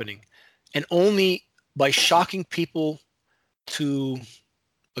what's happening. And only by shocking people to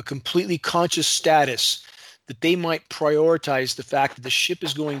a completely conscious status that they might prioritize the fact that the ship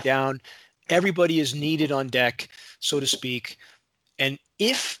is going down, everybody is needed on deck, so to speak. And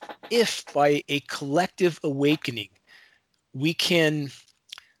if by a collective awakening, we can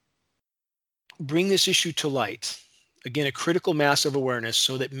bring this issue to light, again, a critical mass of awareness,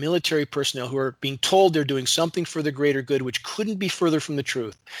 so that military personnel who are being told they're doing something for the greater good, which couldn't be further from the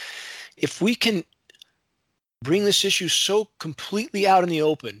truth, if we can bring this issue so completely out in the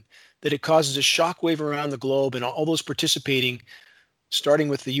open that it causes a shockwave around the globe, and all those participating, starting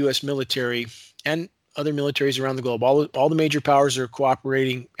with the U.S. military and other militaries around the globe, all the major powers are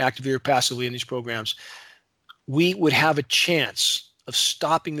cooperating actively or passively in these programs, we would have a chance of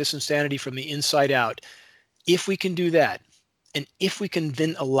stopping this insanity from the inside out. If we can do that, and if we can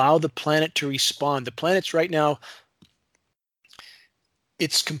then allow the planet to respond. The planet's right now,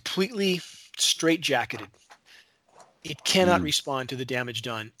 it's completely straitjacketed. It cannot respond to the damage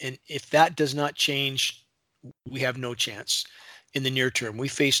done. And if that does not change, we have no chance in the near term. We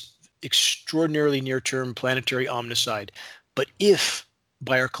face extraordinarily near-term planetary omnicide. But if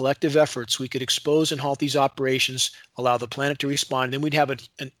by our collective efforts we could expose and halt these operations, allow the planet to respond, then we'd have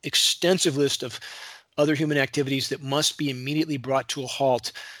an extensive list of other human activities that must be immediately brought to a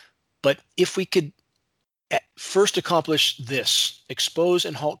halt. But if we could first accomplish this, expose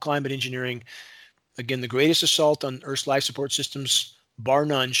and halt climate engineering, again, the greatest assault on Earth's life support systems, bar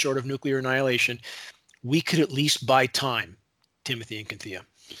none, short of nuclear annihilation, we could at least buy time, Timothy and Cynthia.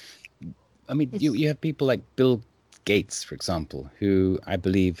 I mean, you have people like Bill Gates, for example, who I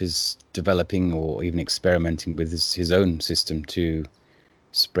believe is developing or even experimenting with his own system to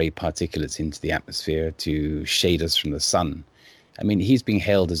spray particulates into the atmosphere to shade us from the sun. I mean, he's being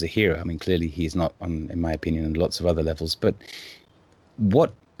hailed as a hero. I mean, clearly he's not, in my opinion, on lots of other levels. But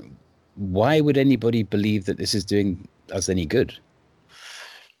why would anybody believe that this is doing us any good?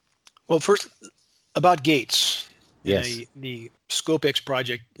 Well, first, about Gates. Yes. The ScopeX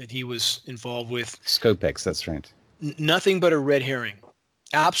project that he was involved with. ScopeX, that's right. Nothing but a red herring.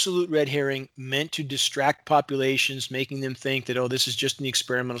 Absolute red herring, meant to distract populations, making them think that, this is just in the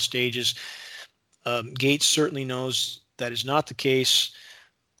experimental stages. Gates certainly knows that is not the case.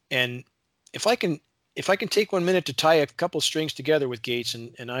 And if I can take 1 minute to tie a couple strings together with Gates,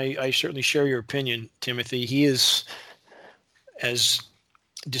 and I certainly share your opinion, Timothy, he is as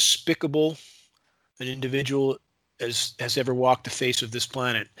despicable an individual as has ever walked the face of this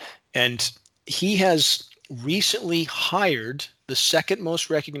planet. And he has recently hired the second most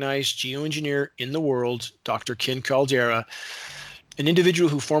recognized geoengineer in the world, Dr. Ken Caldera, an individual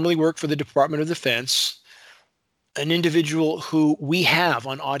who formerly worked for the Department of Defense, an individual who we have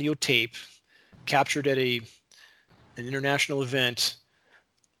on audio tape captured at an international event.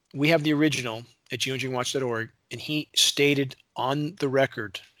 We have the original at geoengineeringwatch.org, and he stated on the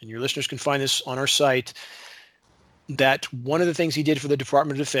record, and your listeners can find this on our site, that one of the things he did for the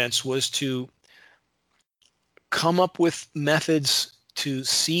Department of Defense was to come up with methods to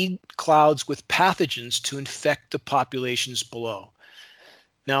seed clouds with pathogens to infect the populations below.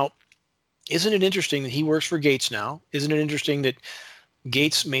 Now, isn't it interesting that he works for Gates now? Isn't it interesting that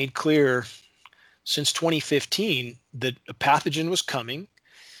Gates made clear since 2015 that a pathogen was coming,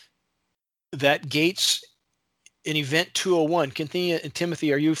 that Gates, in Event 201, Cynthia and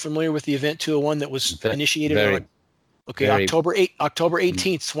Timothy, are you familiar with the Event 201 that was initiated on October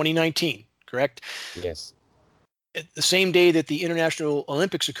 18th, 2019, correct? Yes. The same day that the International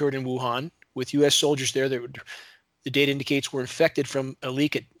Olympics occurred in Wuhan, with U.S. soldiers there, the data indicates were infected from a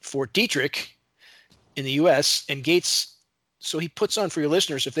leak at Fort Detrick in the U.S. And Gates, so he puts on, for your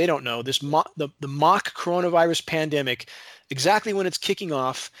listeners, if they don't know, this the mock coronavirus pandemic, exactly when it's kicking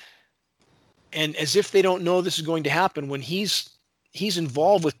off, and as if they don't know this is going to happen, when he's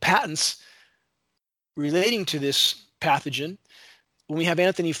involved with patents relating to this pathogen. When we have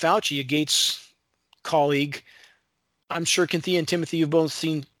Anthony Fauci, a Gates colleague, I'm sure Cynthia and Timothy, you've both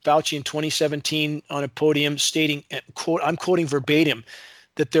seen Fauci in 2017 on a podium stating, quote, I'm quoting verbatim,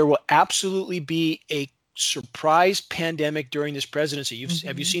 that there will absolutely be a surprise pandemic during this presidency.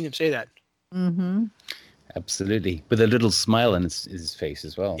 Have you seen him say that? Mm-hmm. Absolutely. With a little smile on his face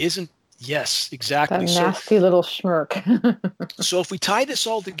as well. Yes, exactly. That nasty little smirk. So if we tie this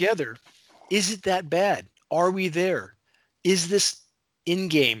all together, is it that bad? Are we there? Is this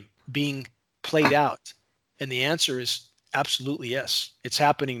in-game being played out? And the answer is absolutely yes. It's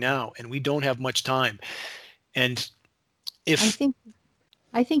happening now, and we don't have much time. And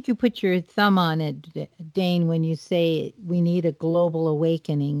I think you put your thumb on it, Dane, when you say we need a global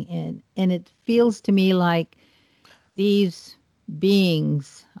awakening, and it feels to me like these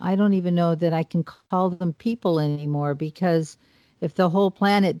beings, I don't even know that I can call them people anymore, because if the whole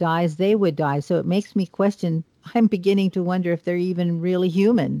planet dies, they would die. So it makes me question. I'm beginning to wonder if they're even really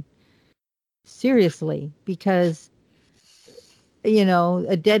human. Seriously, because,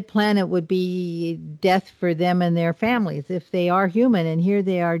 a dead planet would be death for them and their families if they are human. And here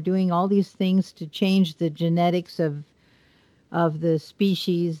they are doing all these things to change the genetics of the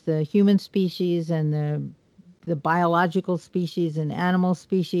species, the human species and the biological species and animal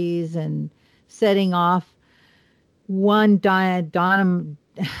species, and setting off one domino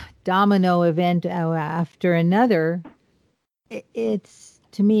event after another.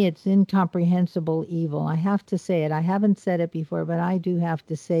 To me, it's incomprehensible evil. I have to say it. I haven't said it before, but I do have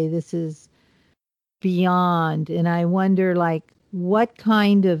to say this is beyond. And I wonder, what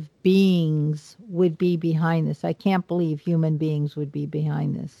kind of beings would be behind this? I can't believe human beings would be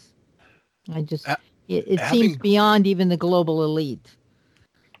behind this. It seems beyond even the global elite.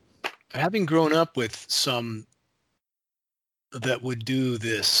 Having grown up with some that would do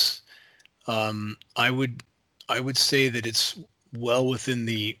this, I would say that it's well within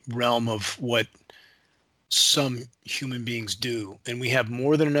the realm of what some human beings do. And we have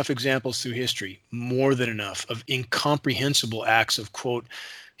more than enough examples through history, more than enough, of incomprehensible acts of, quote,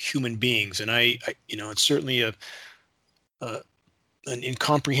 human beings. And it's certainly an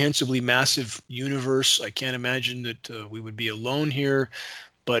incomprehensibly massive universe. I can't imagine that we would be alone here.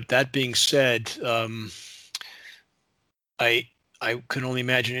 But that being said, I can only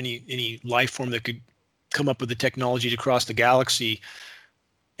imagine any life form that could come up with the technology to cross the galaxy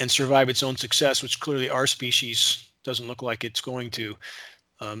and survive its own success, which clearly our species doesn't look like it's going to.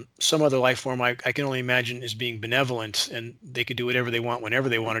 Some other life form I can only imagine is being benevolent, and they could do whatever they want whenever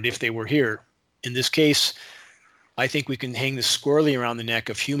they wanted if they were here. In this case, I think we can hang this squarely around the neck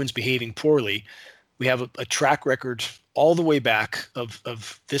of humans behaving poorly. We have a track record all the way back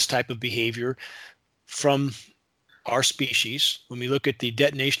of this type of behavior from our species. When we look at the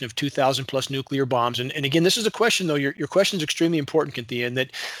detonation of 2,000 plus nuclear bombs, and again, this is a question, though, your question is extremely important, Cynthia, and that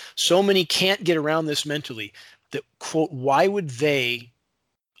so many can't get around this mentally, that, quote, why would they,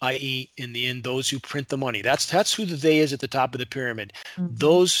 i.e. in the end, those who print the money, that's who the they is at the top of the pyramid,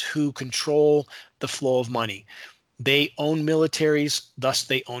 those who control the flow of money. They own militaries, thus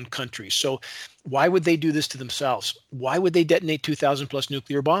they own countries. So why would they do this to themselves? Why would they detonate 2,000 plus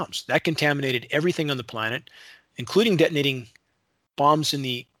nuclear bombs? That contaminated everything on the planet, including detonating bombs in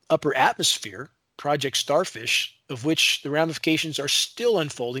the upper atmosphere, Project Starfish, of which the ramifications are still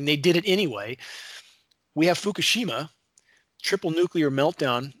unfolding. They did it anyway. We have Fukushima, triple nuclear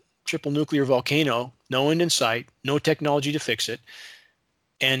meltdown, triple nuclear volcano, no end in sight, no technology to fix it.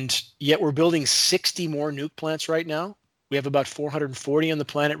 And yet we're building 60 more nuke plants right now. We have about 440 on the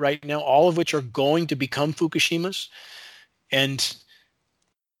planet right now, all of which are going to become Fukushimas. And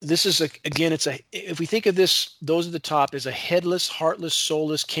this is, if we think of this, those at the top as a headless, heartless,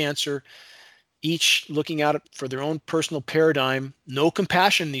 soulless cancer, each looking out for their own personal paradigm, no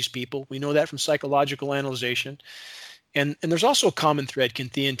compassion in these people. We know that from psychological analyzation. And there's also a common thread,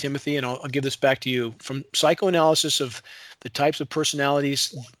 Cynthia and Timothy, and I'll give this back to you, from psychoanalysis of the types of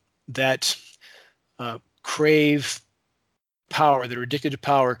personalities that crave power, that are addicted to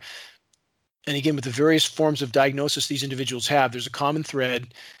power. And again, with the various forms of diagnosis these individuals have, there's a common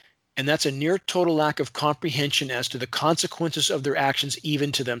thread, and that's a near total lack of comprehension as to the consequences of their actions,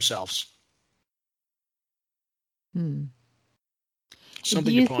 even to themselves. Do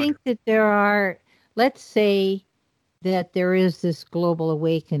Something you to ponder. think that there are, let's say that there is this global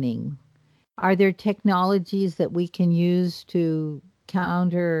awakening, are there technologies that we can use to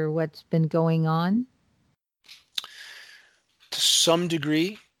counter what's been going on? To some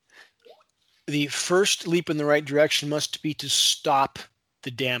degree. The first leap in the right direction must be to stop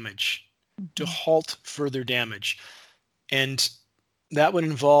the damage, to halt further damage. And that would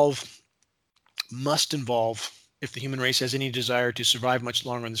must involve, if the human race has any desire to survive much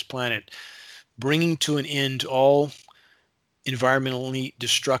longer on this planet, bringing to an end all environmentally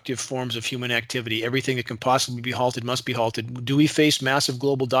destructive forms of human activity. Everything that can possibly be halted must be halted. Do we face massive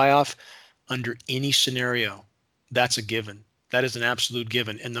global die-off? Under any scenario, that's a given. That is an absolute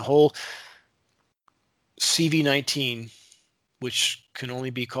given. And the whole CV-19, which can only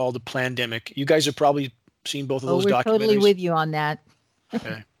be called a plandemic. You guys have probably seen both of those documentaries. We're totally with you on that.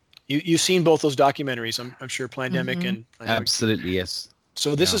 Okay. You've seen both those documentaries, I'm sure, Plandemic and... Absolutely, yes.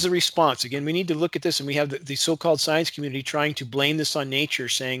 So this is a response. Again, we need to look at this, and we have the so-called science community trying to blame this on nature,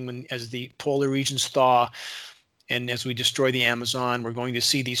 saying as the polar regions thaw and as we destroy the Amazon, we're going to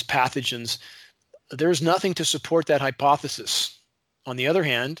see these pathogens. There's nothing to support that hypothesis. On the other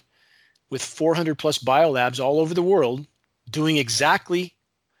hand, with 400 plus biolabs all over the world doing exactly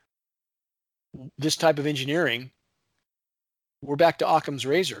this type of engineering, we're back to Occam's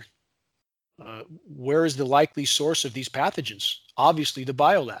razor. Where is the likely source of these pathogens? Obviously the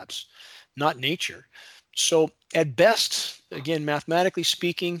biolabs, not nature. So at best, again, mathematically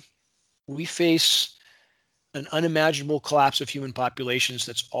speaking, we face an unimaginable collapse of human populations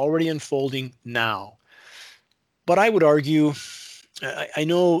that's already unfolding now. But I would argue, I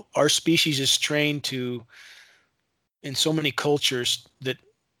know our species is trained to, in so many cultures, that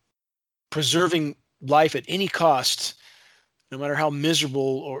preserving life at any cost, no matter how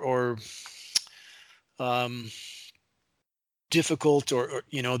miserable or difficult, or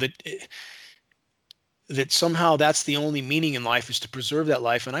that somehow that's the only meaning in life, is to preserve that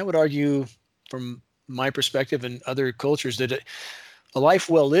life. And I would argue, from my perspective and other cultures, that a life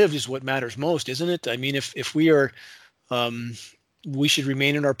well lived is what matters most, isn't it? I mean, if we are, we should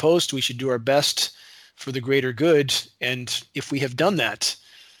remain in our post. We should do our best for the greater good. And if we have done that,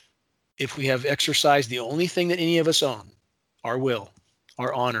 if we have exercised the only thing that any of us own, our will,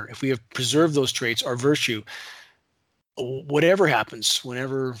 our honor, if we have preserved those traits, our virtue, whatever happens,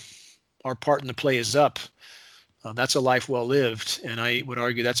 whenever our part in the play is up, that's a life well lived. And I would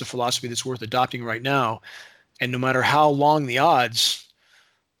argue that's a philosophy that's worth adopting right now. And no matter how long the odds,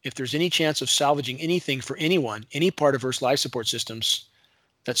 if there's any chance of salvaging anything for anyone, any part of Earth's life support systems,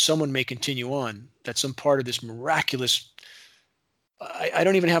 that someone may continue on, that some part of this miraculous, I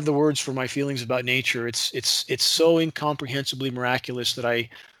don't even have the words for my feelings about nature. It's so incomprehensibly miraculous that I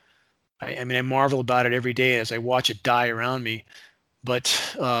marvel about it every day as I watch it die around me.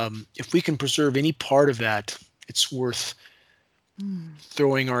 But if we can preserve any part of that, it's worth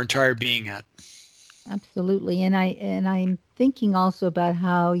throwing our entire being at. Absolutely. And I'm thinking also about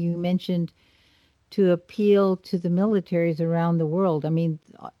how you mentioned to appeal to the militaries around the world. I mean,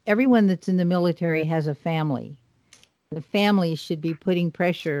 everyone that's in the military has a family. The family should be putting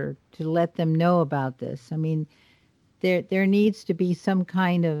pressure to let them know about this. I mean, there needs to be some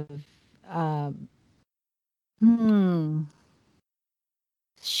kind of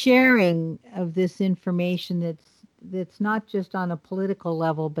sharing of this information that's not just on a political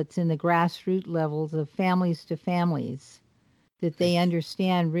level, but it's in the grassroots levels of families to families, that they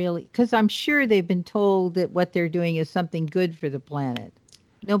understand really, because I'm sure they've been told that what they're doing is something good for the planet.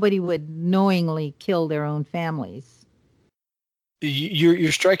 Nobody would knowingly kill their own families.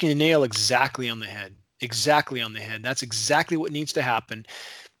 You're striking the nail exactly on the head. Exactly on the head. That's exactly what needs to happen.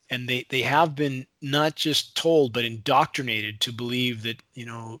 And they have been not just told, but indoctrinated to believe that,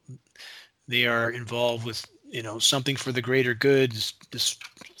 they are involved with, something for the greater good, this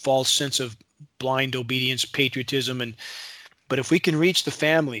false sense of blind obedience, patriotism. But if we can reach the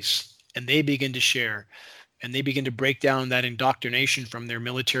families and they begin to share and they begin to break down that indoctrination from their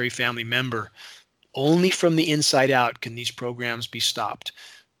military family member, only from the inside out can these programs be stopped.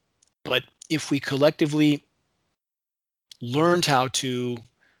 But if we collectively learned how to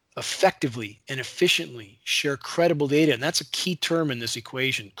effectively and efficiently share credible data, and that's a key term in this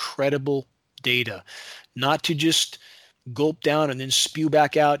equation, credible data, not to just gulp down and then spew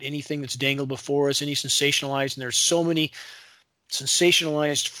back out anything that's dangled before us, any sensationalized, and there's so many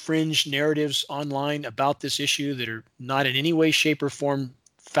sensationalized fringe narratives online about this issue that are not in any way, shape, or form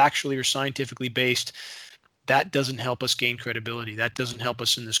factually or scientifically based. That doesn't help us gain credibility. That doesn't help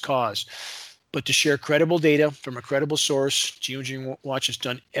us in this cause. But to share credible data from a credible source, Geoengineering Watch has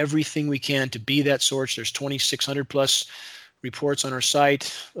done everything we can to be that source. There's 2,600 plus reports on our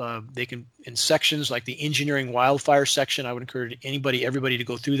site. They can, in sections like the engineering wildfire section, I would encourage everybody to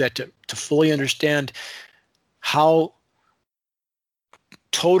go through that to fully understand how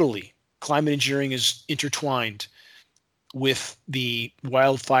totally climate engineering is intertwined with the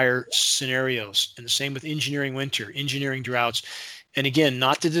wildfire scenarios, and the same with engineering winter, engineering droughts. And again,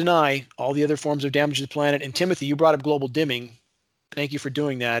 not to deny all the other forms of damage to the planet. And Timothy, you brought up global dimming. Thank you for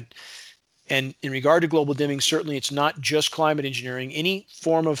doing that. And in regard to global dimming, certainly it's not just climate engineering. Any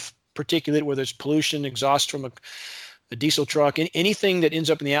form of particulate, whether it's pollution, exhaust from a diesel truck, anything that ends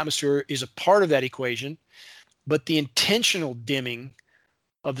up in the atmosphere is a part of that equation. But the intentional dimming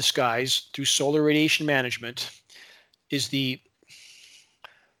of the skies through solar radiation management is the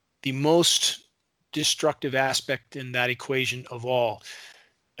most destructive aspect in that equation of all.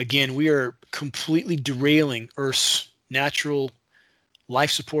 Again, we are completely derailing Earth's natural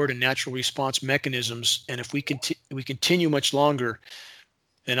life support and natural response mechanisms. And if we continue much longer,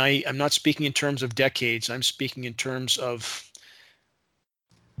 and I'm not speaking in terms of decades, I'm speaking in terms of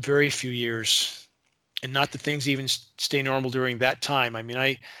very few years, and not that things even stay normal during that time. I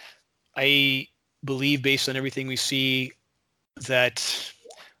mean, I believe, based on everything we see, that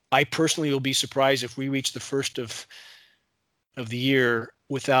I personally will be surprised if we reach the first of the year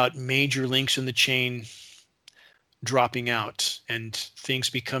without major links in the chain dropping out and things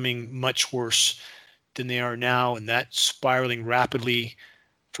becoming much worse than they are now, and that spiraling rapidly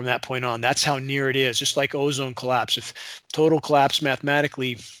from that point on. That's how near it is, just like ozone collapse. If total collapse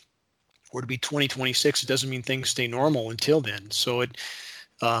mathematically were to be 2026, it doesn't mean things stay normal until then. So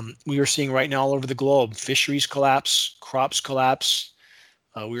we are seeing right now all over the globe, fisheries collapse, crops collapse.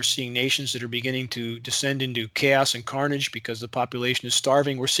 We're seeing nations that are beginning to descend into chaos and carnage because the population is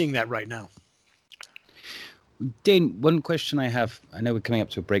starving. We're seeing that right now. Dane, one question I have, I know we're coming up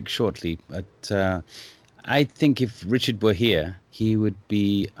to a break shortly, but I think if Richard were here, he would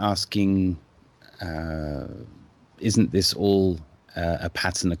be asking, isn't this all a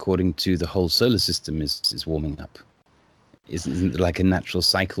pattern according to the whole solar system is warming up? Isn't it like a natural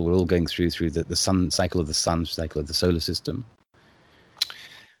cycle we're all going through the sun cycle of the sun, cycle of the solar system?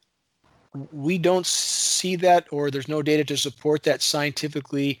 We don't see that, or there's no data to support that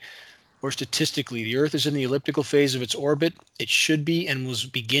scientifically or statistically. The Earth is in the elliptical phase of its orbit. It should be and was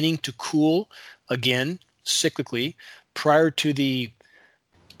beginning to cool again, cyclically, prior to the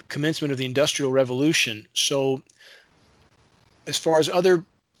commencement of the Industrial Revolution. So as far as other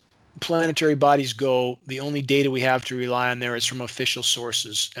planetary bodies go, the only data we have to rely on there is from official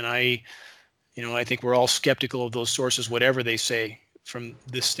sources. And I think we're all skeptical of those sources, whatever they say from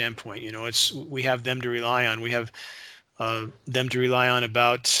this standpoint. We have them to rely on. We have them to rely on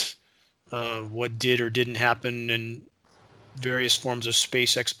about what did or didn't happen in various forms of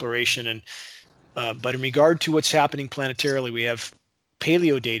space exploration. But in regard to what's happening planetarily, we have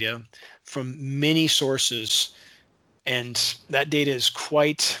paleo data from many sources, and that data is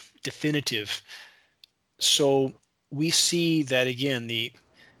quite definitive. So we see that, again, the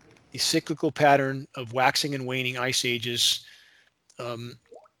cyclical pattern of waxing and waning ice ages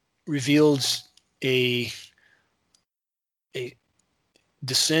reveals a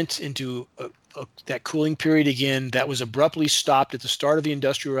descent into that cooling period again that was abruptly stopped at the start of the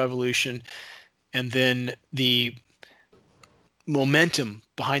Industrial Revolution, and then the momentum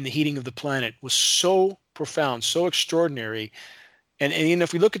behind the heating of the planet was so profound, so extraordinary. And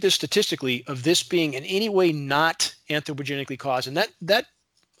if we look at this statistically, of this being in any way not anthropogenically caused, and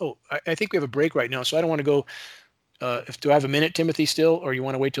I think we have a break right now, so I don't want to go. Do I have a minute, Timothy, still, or you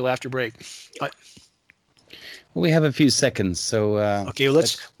want to wait till after break? Well, we have a few seconds, so okay.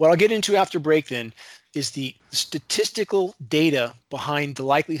 What I'll get into after break then is the statistical data behind the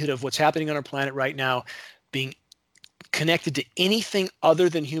likelihood of what's happening on our planet right now being connected to anything other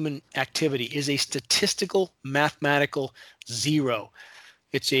than human activity is a statistical mathematical zero.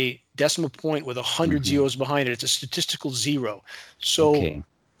 It's a decimal point with 100 zeros behind it. It's a statistical zero. So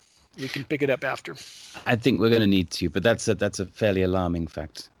we can pick it up after. I think we're going to need to, but that's a fairly alarming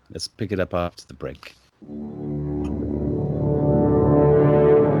fact. Let's pick it up after the break.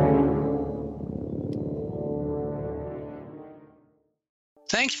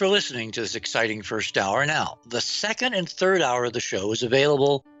 Thanks for listening to this exciting first hour. Now, the second and third hour of the show is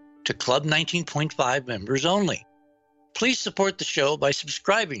available to Club 19.5 members only. Please support the show by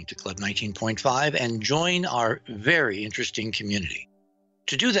subscribing to Club 19.5 and join our very interesting community.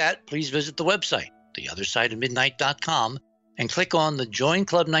 To do that, please visit the website, theothersideofmidnight.com, and click on the Join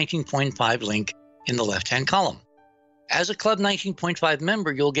Club 19.5 link in the left-hand column. As a Club 19.5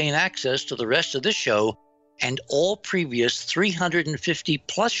 member, you'll gain access to the rest of this show and all previous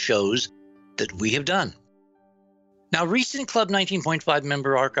 350-plus shows that we have done. Now, recent Club 19.5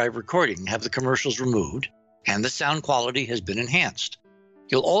 member archive recording have the commercials removed, and the sound quality has been enhanced.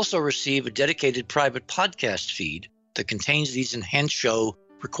 You'll also receive a dedicated private podcast feed that contains these enhanced show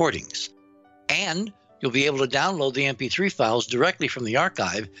recordings. And you'll be able to download the MP3 files directly from the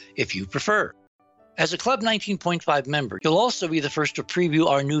archive if you prefer. As a Club 19.5 member, you'll also be the first to preview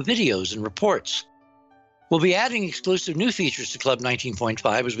our new videos and reports. We'll be adding exclusive new features to Club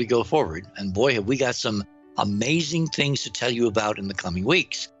 19.5 as we go forward, and boy, have we got some amazing things to tell you about in the coming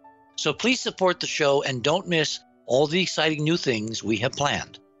weeks. So please support the show and don't miss all the exciting new things we have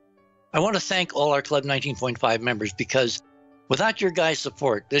planned. I want to thank all our Club 19.5 members because without your guys'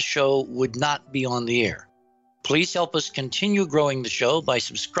 support, this show would not be on the air. Please help us continue growing the show by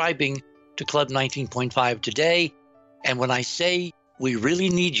subscribing to Club 19.5 today. And when I say we really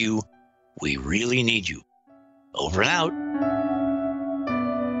need you, we really need you. Over and out.